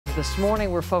This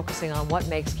morning, we're focusing on what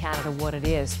makes Canada what it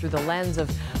is through the lens of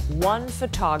one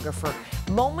photographer.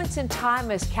 Moments in Time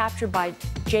is captured by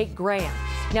Jake Graham.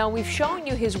 Now, we've shown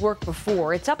you his work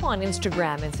before. It's up on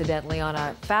Instagram, incidentally, on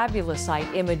a fabulous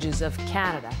site, Images of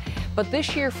Canada. But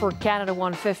this year for Canada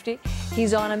 150,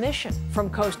 he's on a mission from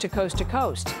coast to coast to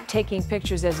coast, taking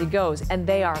pictures as he goes, and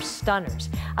they are stunners.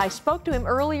 I spoke to him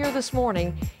earlier this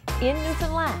morning in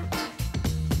Newfoundland.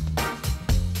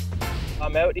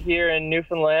 I'm out here in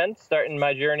Newfoundland, starting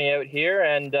my journey out here,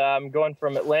 and I'm going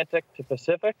from Atlantic to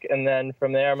Pacific, and then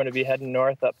from there I'm going to be heading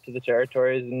north up to the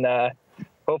territories and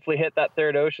hopefully hit that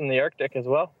third ocean, the Arctic, as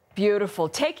well. Beautiful.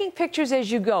 Taking pictures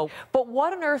as you go. But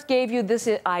what on earth gave you this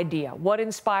idea? What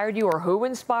inspired you, or who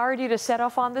inspired you to set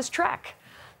off on this trek?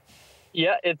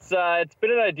 Yeah, it's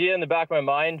been an idea in the back of my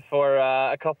mind for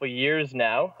a couple of years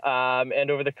now,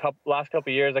 and over the last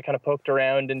couple of years I kind of poked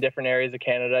around in different areas of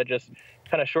Canada, just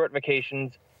kind of short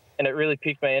vacations, and it really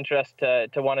piqued my interest to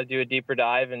want to do a deeper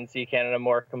dive and see Canada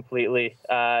more completely.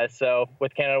 So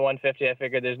with Canada 150, I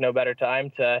figured there's no better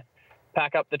time to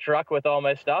pack up the truck with all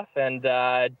my stuff and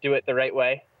do it the right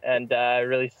way and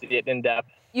really see it in depth.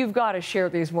 You've got to share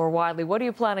these more widely. What are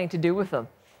you planning to do with them?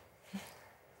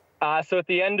 So at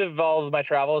the end of all of my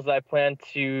travels, I plan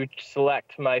to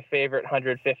select my favorite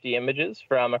 150 images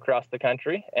from across the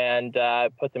country and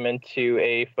put them into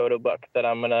a photo book that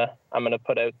I'm gonna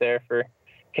put out there for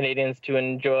Canadians to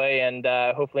enjoy and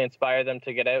hopefully inspire them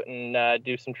to get out and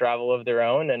do some travel of their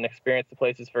own and experience the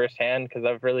places firsthand, because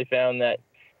I've really found that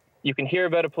you can hear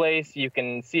about a place, you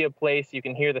can see a place, you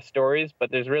can hear the stories,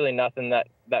 but there's really nothing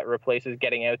that replaces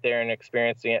getting out there and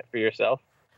experiencing it for yourself.